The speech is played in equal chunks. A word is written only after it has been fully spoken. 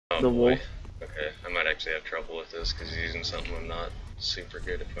the boy. wolf. Okay, I might actually have trouble with this because he's using something I'm not super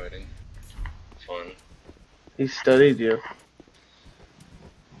good at fighting. Fun. He studied you.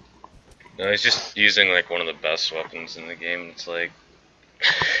 No, he's just using like one of the best weapons in the game. It's like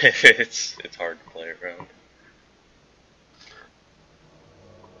it's hard to play around.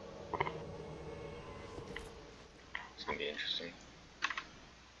 It's gonna be interesting.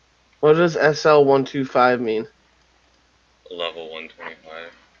 What does SL125 mean? Level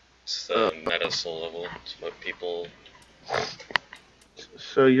 125. It's the meta soul level. It's what people.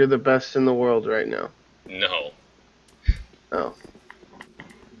 So you're the best in the world right now. No. Oh.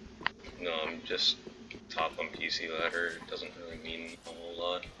 No, I'm just top on PC ladder. It doesn't really mean a whole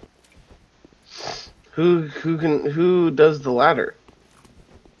lot. Who does the ladder?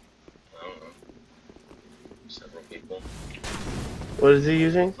 I don't know. Several people. What is he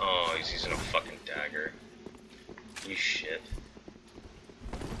using? Oh, he's using a fucking dagger. You shit.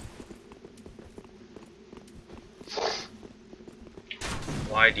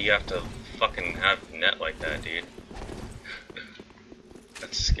 Why do you have to fucking have net like that, dude?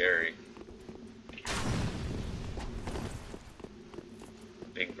 That's scary.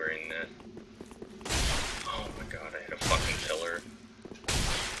 Big brain net. Oh my god, I hit a fucking pillar.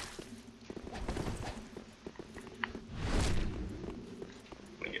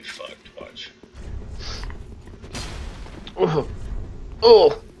 I'm gonna get fucked, watch. Oh.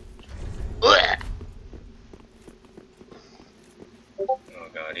 Oh. Oh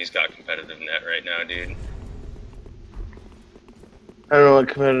god, he's got competitive net right now, dude. I don't know what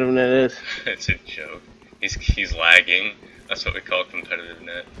competitive net is. It's a joke. He's lagging. That's what we call competitive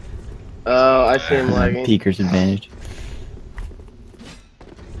net. Oh, I see him lagging. Peeker's advantage.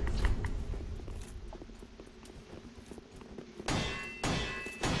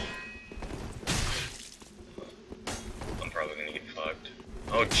 I'm probably gonna get fucked.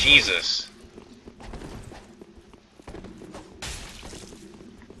 Oh Jesus!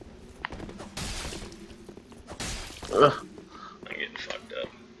 Ugh. I'm getting fucked up.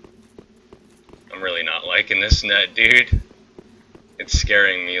 I'm really not liking this net, dude. It's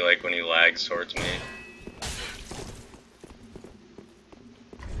scaring me like when he lags towards me.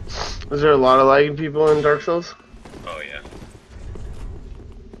 Is there a lot of lagging people in Dark Souls? Oh yeah.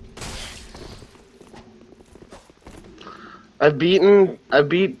 I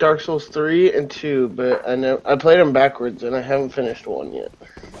beat Dark Souls 3 and 2, but I played them backwards and I haven't finished 1 yet.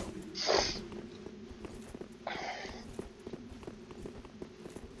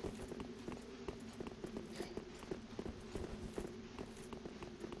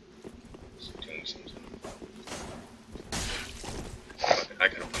 Just doing something. I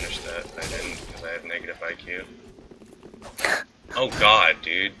could have punished that. I didn't because I have negative IQ. Oh god,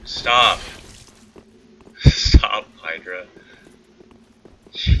 dude. Stop. Stop, Hydra.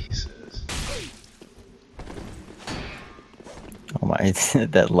 Jesus. Oh my,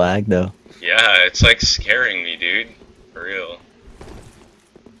 that lag though. Yeah, it's like scaring me, dude. For real.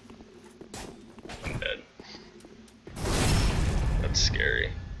 I'm dead. That's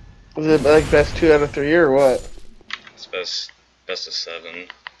scary. Is it like best 2 out of 3 or what? It's best of 7.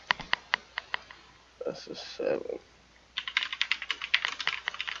 Best of 7.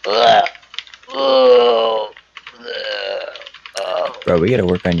 Ugh. Oh. Bro, we gotta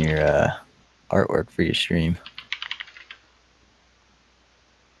work on your artwork for your stream.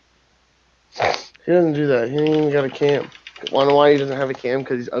 He doesn't do that. He ain't even got a cam. Wanna know why he doesn't have a cam?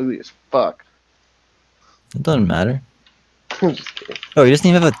 Because he's ugly as fuck. It doesn't matter. I'm just kidding. Oh, he doesn't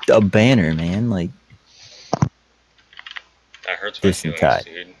even have a banner, man. Like, That hurts my feelings, DistantTide.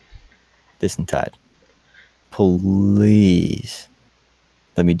 dude. DistantTide. Please.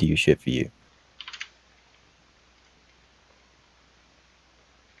 Let me do your shit for you.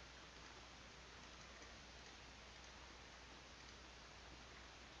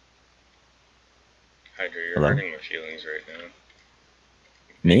 Hydra, you're Hello? hurting my feelings right now.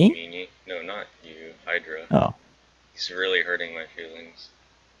 Me? Meanie. No, not you. Hydra. Oh, He's really hurting my feelings.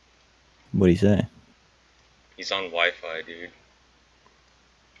 what'd he say? He's on Wi-Fi, dude.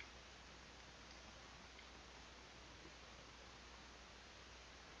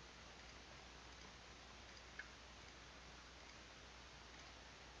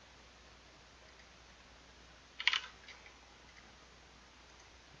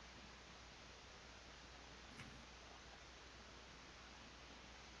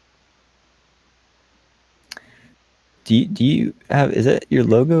 Do you have, is that your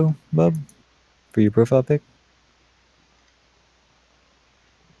logo, bub? For your profile pic?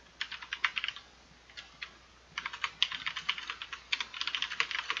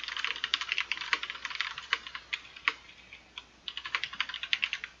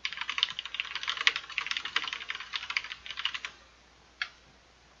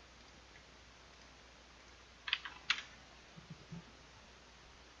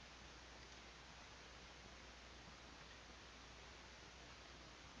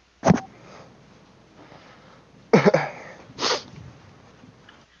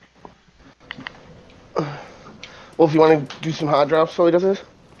 Well, if you want to do some hot drops while he does this.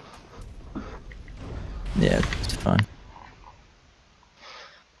 Yeah, it's fun.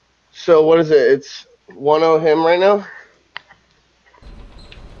 So what is it? It's 1-0 him right now?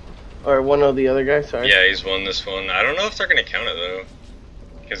 Or 1-0 the other guy, sorry. Yeah, he's won this one. I don't know if they're gonna count it though,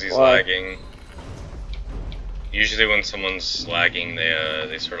 because he's Why? lagging. Usually when someone's lagging,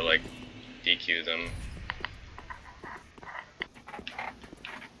 they sort of like DQ them.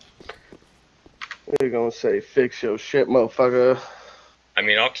 They're gonna say, fix your shit, motherfucker. I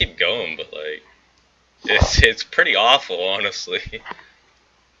mean, I'll keep going, but like, it's pretty awful, honestly.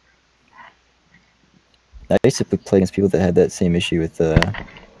 I used to play against people that had that same issue with it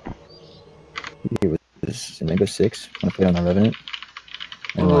was Mango 6 when I played on the Revenant,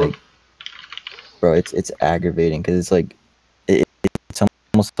 and like, bro, it's aggravating because it's like it's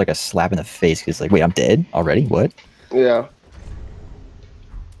almost like a slap in the face because like, wait, I'm dead already? What? Yeah.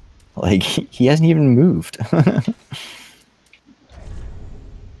 Like he hasn't even moved.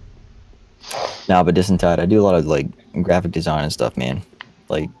 Nah, but DistantTide, I do a lot of like graphic design and stuff, man.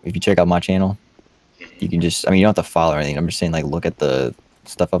 Like if you check out my channel, you can just, I mean, you don't have to follow or anything. I'm just saying, like, look at the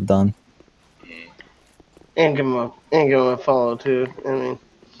stuff I've done. And give him a follow too. I mean,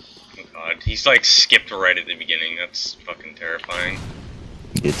 Oh God, he's like skipped right at the beginning. That's fucking terrifying.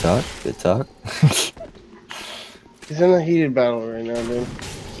 Good talk. Good talk. he's in a heated battle right now, dude.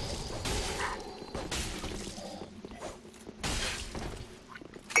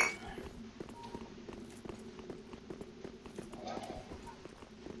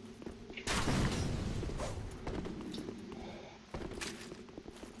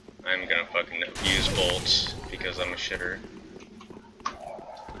 I'm gonna fucking use bolts because I'm a shitter.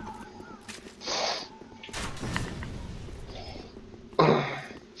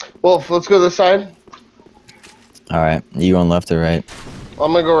 Wolf, let's go this side. All right. You on left or right?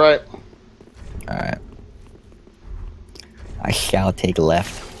 I'm gonna go right. All right. I shall take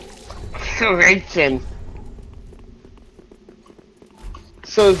left. Right then.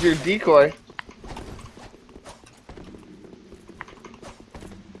 So is your decoy.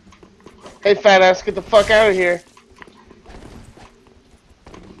 Hey, fat ass, get the fuck out of here.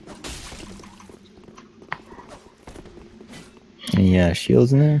 Any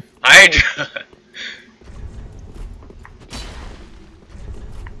shields in there? Hydra!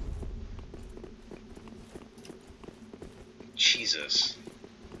 Jesus.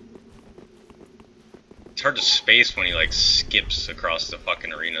 It's hard to space when he like skips across the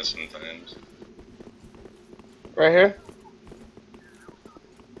fucking arena sometimes. Right here?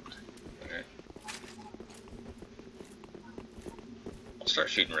 Okay. I'll start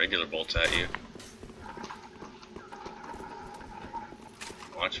shooting regular bolts at you.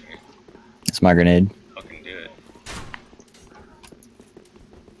 Watch me. It's my grenade. Fucking do it.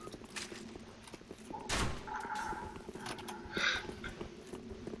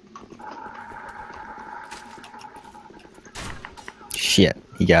 Shit,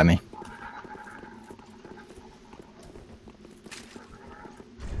 he got me.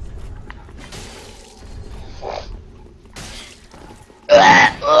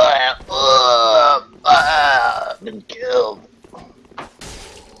 Been killed.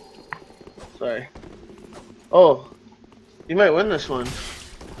 Sorry. Oh, you might win this one.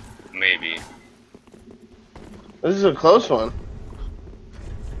 Maybe. This is a close one.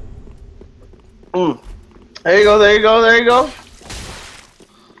 There you go, there you go, there you go.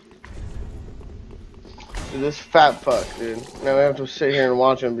 Dude, this fat fuck, dude. Now we have to sit here and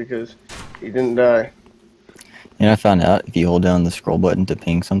watch him because he didn't die. You know, I found out if you hold down the scroll button to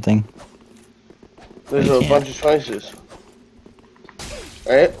ping something. There's You a can't. bunch of choices.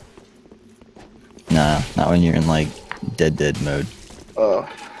 Right? Nah, not when you're in like dead mode.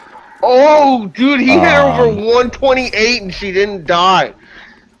 Oh, dude, he hit her over 128 and she didn't die.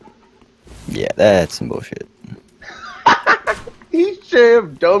 Yeah, that's some bullshit. He should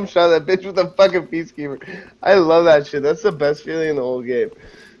have dome shot that bitch with a fucking peacekeeper. I love that shit. That's the best feeling in the whole game.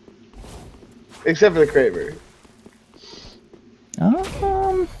 Except for the Kraber.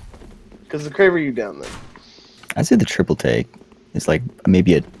 Because the Kraber you down then. I'd say the triple take is like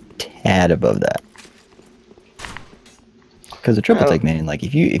maybe a tad above that. Because the triple take, man, like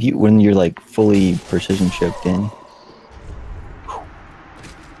if you when you're like fully precision choked in,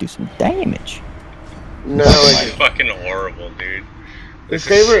 do some damage. No, It's fucking horrible, dude. the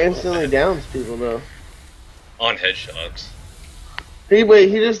Kraber instantly downs people though. On headshots. He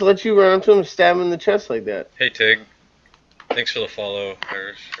he just let you run up to him and stab him in the chest like that. Hey Tig, thanks for the follow,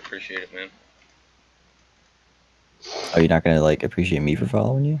 Irish. Appreciate it, man. Oh, you're not gonna like appreciate me for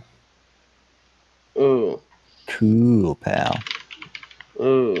following you? Ooh. Cool, pal.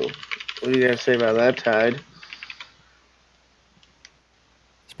 Ooh. What do you gotta say about that, Tide?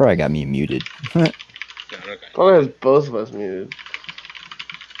 Probably got me muted. No, okay. Probably has both of us muted.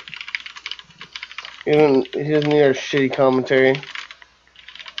 Even he doesn't need our shitty commentary.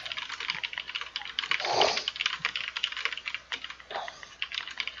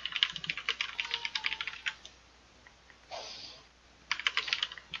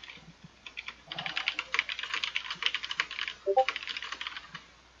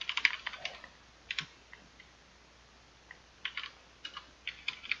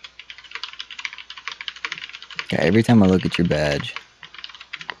 Yeah, every time I look at your badge,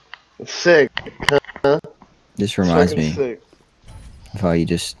 It's sick. this reminds Fucking me sick. of how you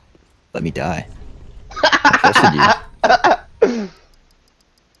just let me die. I trusted you.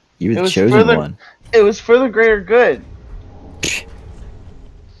 You were the chosen one. It was for the greater good. I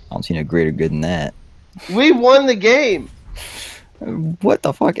don't see no greater good than that. We won the game. What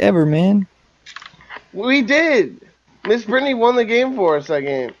the fuck ever, man? We did. Miss Brittany won the game for us that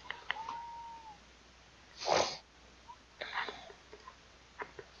game.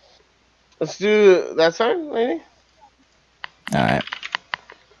 Let's do that side, lady. Alright.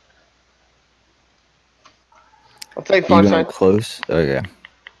 I'll take You far going side. close? Okay.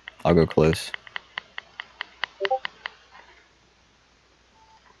 I'll go close.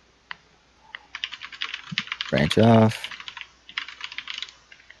 Branch off.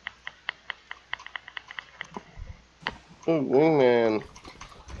 Ooh, wingman.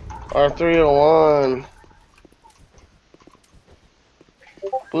 R301.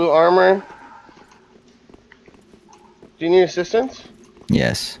 Blue armor. Do you need assistance?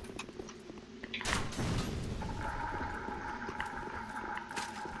 Yes.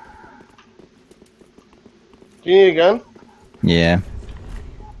 Do you need a gun? Yeah.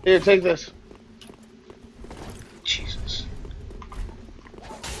 Here, take this. Jesus.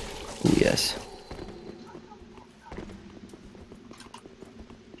 Ooh, yes.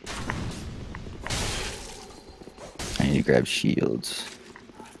 I need to grab shields.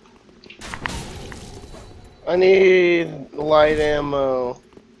 I need light ammo.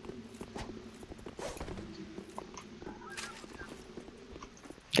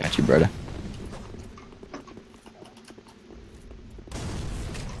 Got you, brother.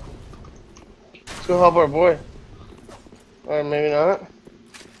 Let's go help our boy. Or maybe not.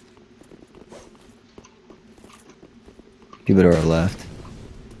 People to our left.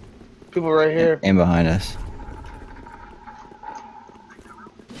 People right here. And behind us.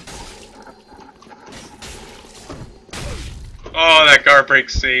 Oh, that guard break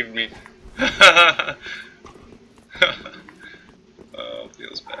saved me. Oh,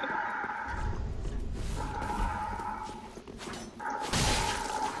 feels bad.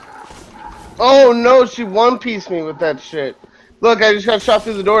 Oh no, she one-pieced me with that shit. Look, I just got shot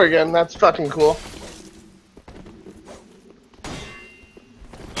through the door again. That's fucking cool.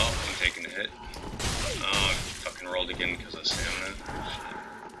 Oh, I'm taking a hit. Oh, I fucking rolled again because of stamina.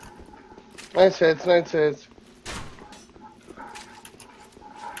 Nice hits, nice hits.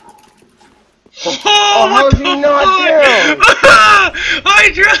 Oh, how is he not down?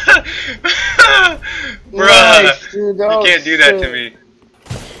 Hydra! Bruh, Nice, dude, that you was can't do that to sick. me.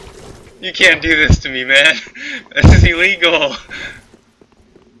 You can't do this to me, man. This is illegal.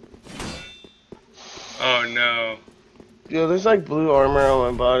 Oh no. Yo, there's like blue armor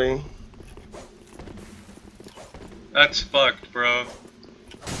on my body. That's fucked, bro.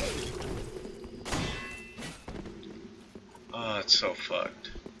 Oh, it's so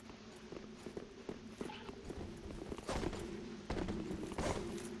fucked.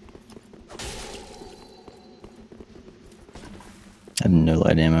 I have no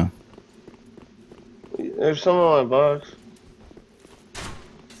light ammo. There's some on my box.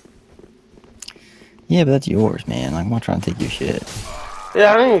 Yeah, but that's yours, man. Like, I'm not trying to take your shit.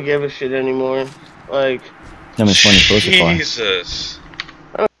 Yeah, I don't even give a shit anymore. Like, How much fun you supposed to fly? Jesus.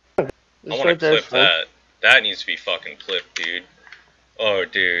 I just want right to there's clip that. That needs to be fucking clipped, dude. Oh,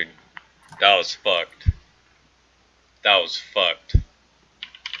 dude. That was fucked. That was fucked.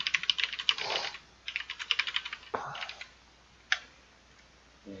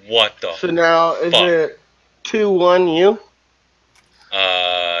 What the So now, is fuck? it 2-1 you?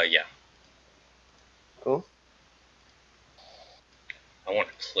 Yeah. Cool. I want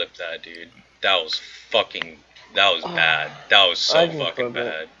to clip that, dude. That was fucking... That was bad. That was I so can fucking clip it.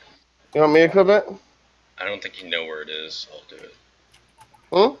 bad. You want me to clip it? I don't think you know where it is, so I'll do it.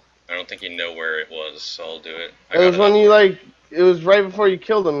 Hmm? I don't think you know where it was, so I'll do it. I It got was it when up. you, like, it was right before you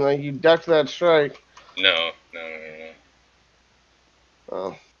killed him. Like, you ducked that strike. No.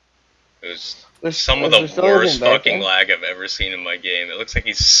 Oh. It was Is some of there the still worst anything back fucking there? lag I've ever seen in my game. It looks like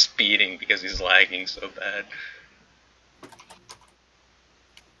he's speeding because he's lagging so bad.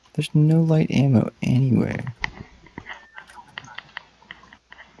 There's no light ammo anywhere.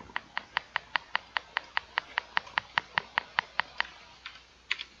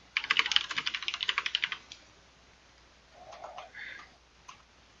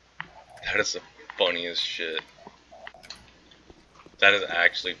 That is the funniest shit. That is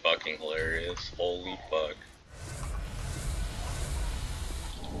actually fucking hilarious. Holy fuck.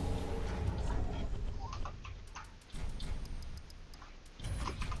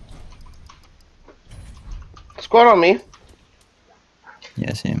 Squad on me.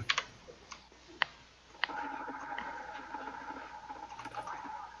 Yeah, same.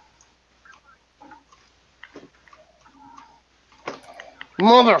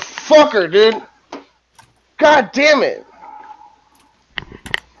 Motherfucker, dude. God damn it.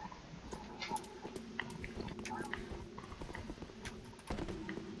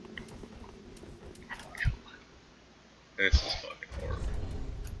 This is fucking horrible.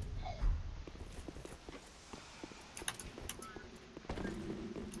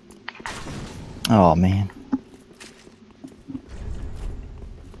 Oh man.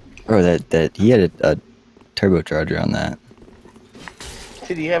 Bro, that he had a turbocharger on that.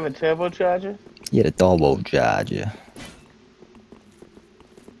 Did he have a turbocharger? He had a turbocharger.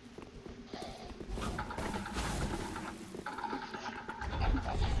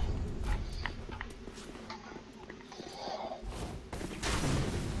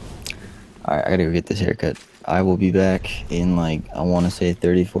 Alright, I gotta go get this haircut. I will be back in like, I want to say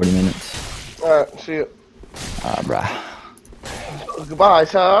 30-40 minutes. Alright, see you. Bruh. Goodbye,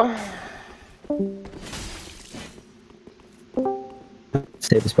 sir.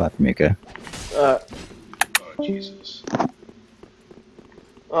 Save the spot for me, okay? Oh, Jesus.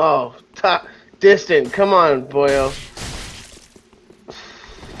 Oh, distant. Come on, boyo.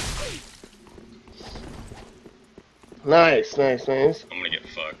 Nice, nice, nice. I'm gonna get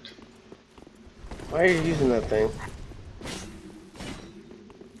fucked. Why are you using that thing?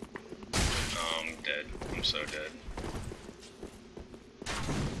 Oh, I'm dead. I'm so dead.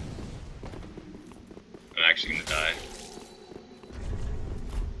 I'm actually gonna die.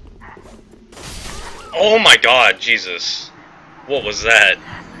 Oh my god, Jesus. What was that?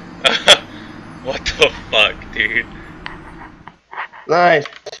 What the fuck, dude? Nice.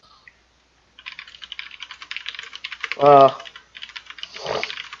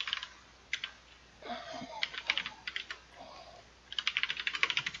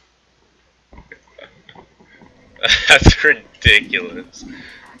 That's ridiculous.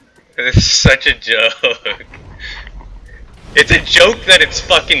 It's such a joke. It's a joke that it's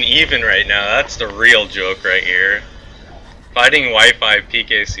fucking even right now. That's the real joke right here. Fighting Wi-Fi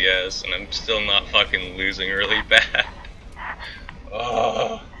pkcs and I'm still not fucking losing really bad.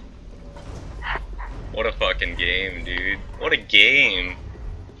 Oh. What a fucking game, dude. What a game.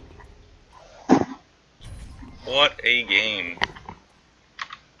 What a game.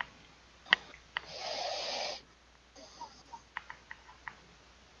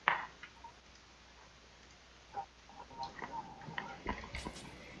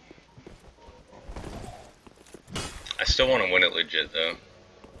 I still want to win it legit though.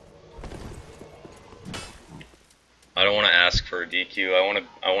 I don't want to ask for a DQ.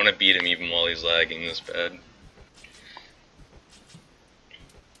 I want to beat him even while he's lagging this bad.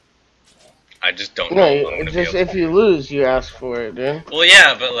 I just don't know if I'm gonna just be able if you lose, you ask for it, dude. Well,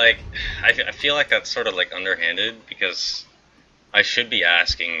 yeah, but like, I feel like that's sort of like underhanded because I should be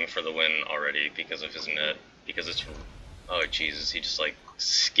asking for the win already because of his net. Because it's, oh Jesus, he just like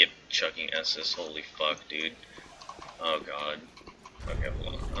skipped chucking S's. Holy fuck, dude. Oh god. Okay,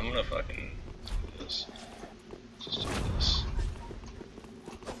 hold on. I'm gonna fucking do this. Just do this.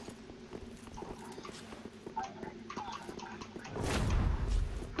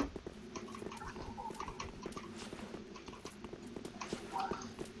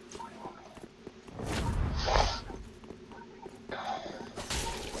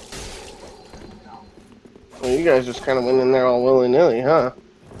 Well, you guys just kind of went in there all willy-nilly, huh?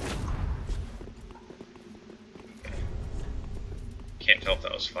 Can't tell if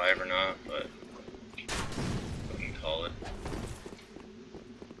that was 5 or not, but I can call it.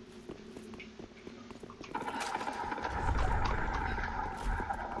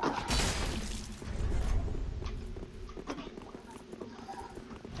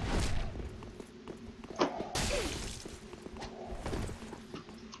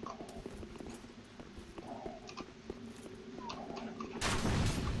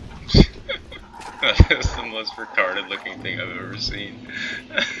 That is the most retarded looking thing I've ever seen.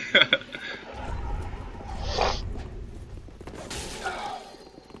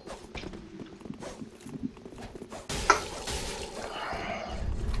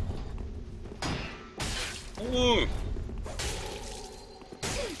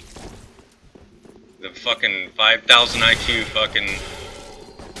 The fucking 5,000 IQ fucking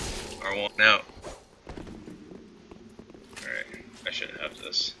R1 out. Alright, I should have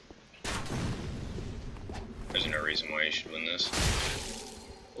this. There's no reason why you should win this.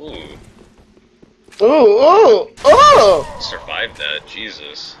 Ooh. Ooh, ooh, ooh! Survived that,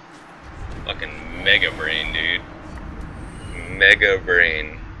 Jesus. Fucking mega brain, dude. Mega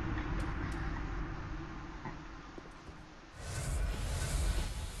brain.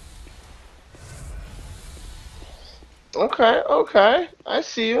 Okay, okay. I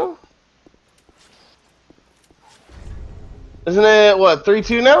see you. Isn't it, what,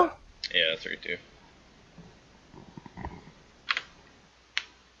 3-2 now? Yeah, 3-2.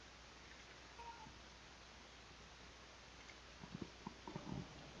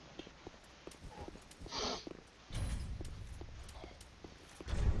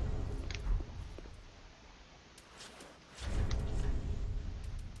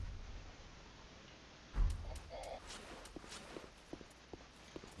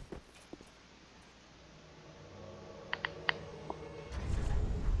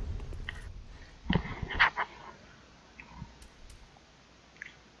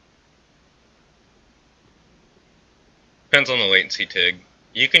 Depends on the latency, Tig.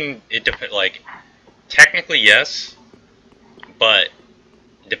 You can, like, technically yes, but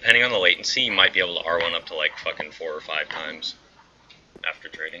depending on the latency, you might be able to R1 up to like fucking 4 or 5 times after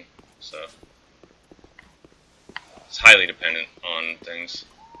trading. So it's highly dependent on things.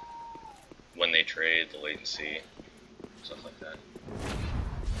 When they trade, the latency, stuff like that.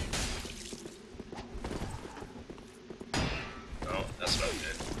 No, that's not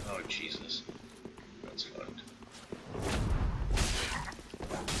good. Oh, Jesus. That's fucked.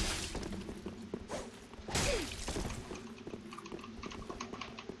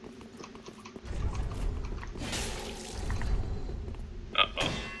 Uh-oh.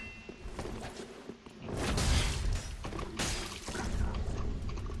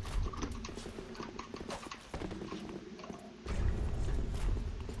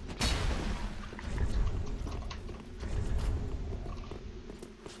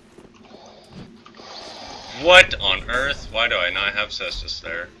 What on earth? Why do I not have Cestus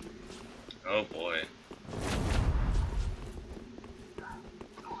there? Oh boy.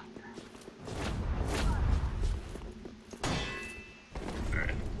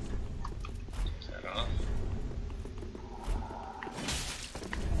 Alright. Take that off.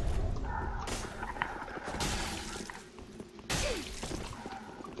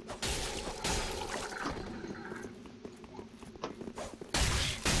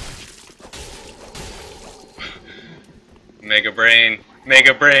 Mega brain!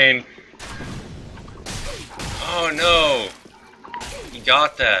 Mega brain! Oh no! You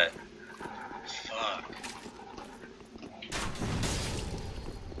got that. Fuck.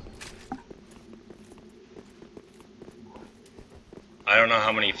 I don't know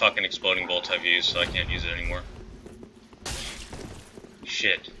how many fucking exploding bolts I've used, so I can't use it anymore.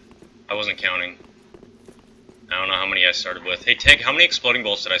 Shit. I wasn't counting. I don't know how many I started with. Hey, Tig, how many exploding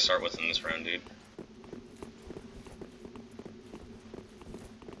bolts did I start with in this round, dude?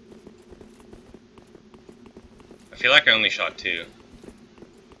 I feel like I only shot 2.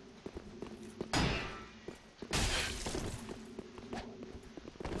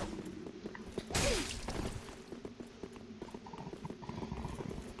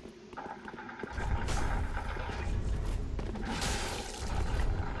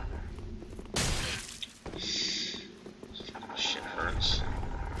 Shit hurts.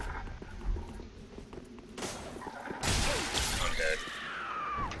 I'm dead.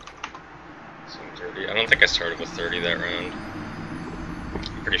 Some 30. I don't think I started with 30 that round.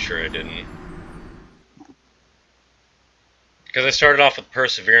 I'm pretty sure I didn't. Because I started off with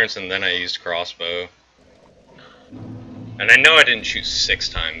Perseverance and then I used Crossbow. And I know I didn't shoot 6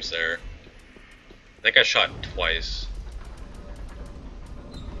 times there. I think I shot twice.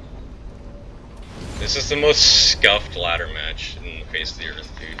 This is the most scuffed ladder match in the face of the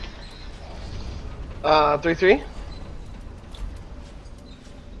earth, dude. 3-3?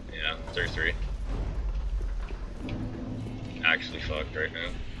 Yeah, 3-3. Actually fucked right now.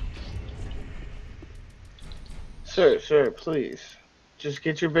 Sir, please. Just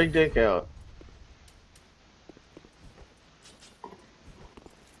get your big dick out.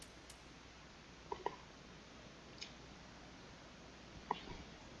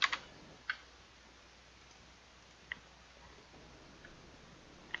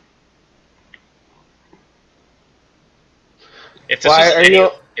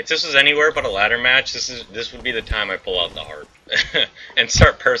 If this was anywhere but a ladder match, this would be the time I pull out the harp and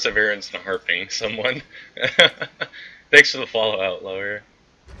start Perseverance and harping someone. Thanks for the follow out, Lower.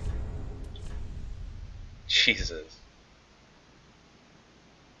 Jesus.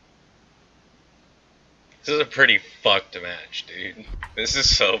 This is a pretty fucked match, dude. This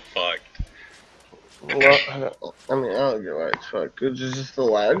is so fucked. Well, I mean, I don't get why it's fucked. It's just the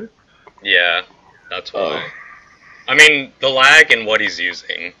lag. Yeah, that's why. Oh. I mean, the lag and what he's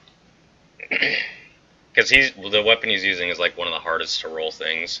using. Because the weapon he's using is like one of the hardest to roll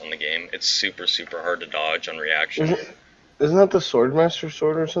things on the game. It's super, super hard to dodge on reaction. Isn't that the Swordmaster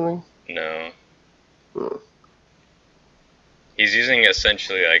sword or something? No. Hmm. He's using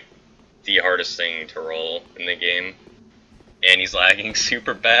essentially like the hardest thing to roll in the game. And he's lagging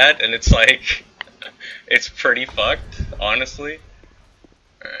super bad, and it's like, it's pretty fucked, honestly.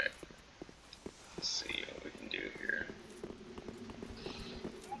 Alright. Let's see what we can do here.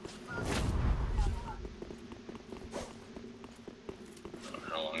 I don't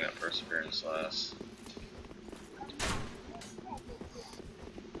know how long that perseverance lasts.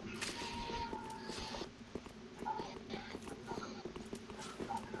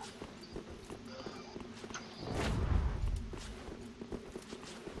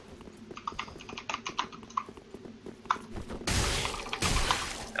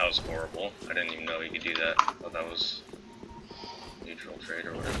 That was horrible. I didn't even know you could do that. I thought that was neutral trade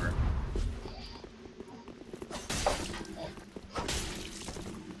or whatever.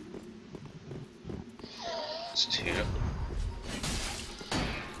 It's 2.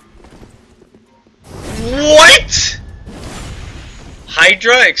 What?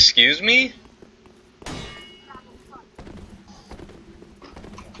 Hydra, excuse me?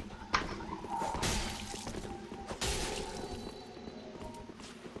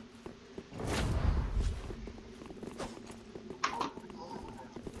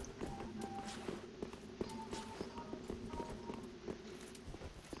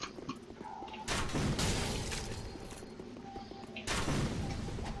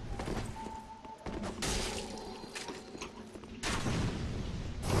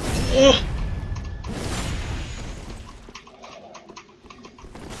 Oh.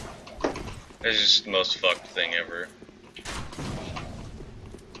 It's just the most fucked thing ever.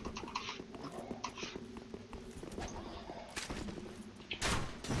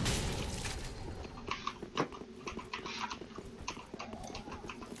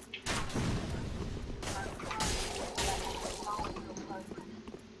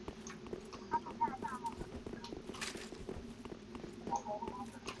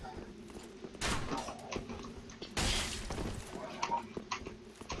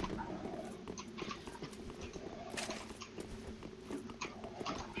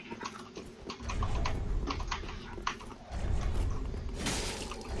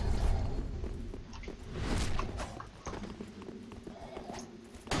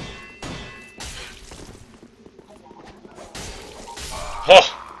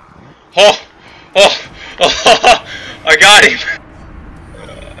 Oh! Oh! Oh! Oh! I got him!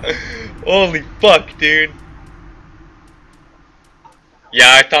 Holy fuck, dude.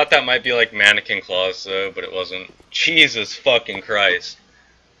 Yeah, I thought that might be like mannequin claws though, but it wasn't. Jesus fucking Christ.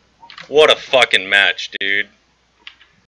 What a fucking match, dude.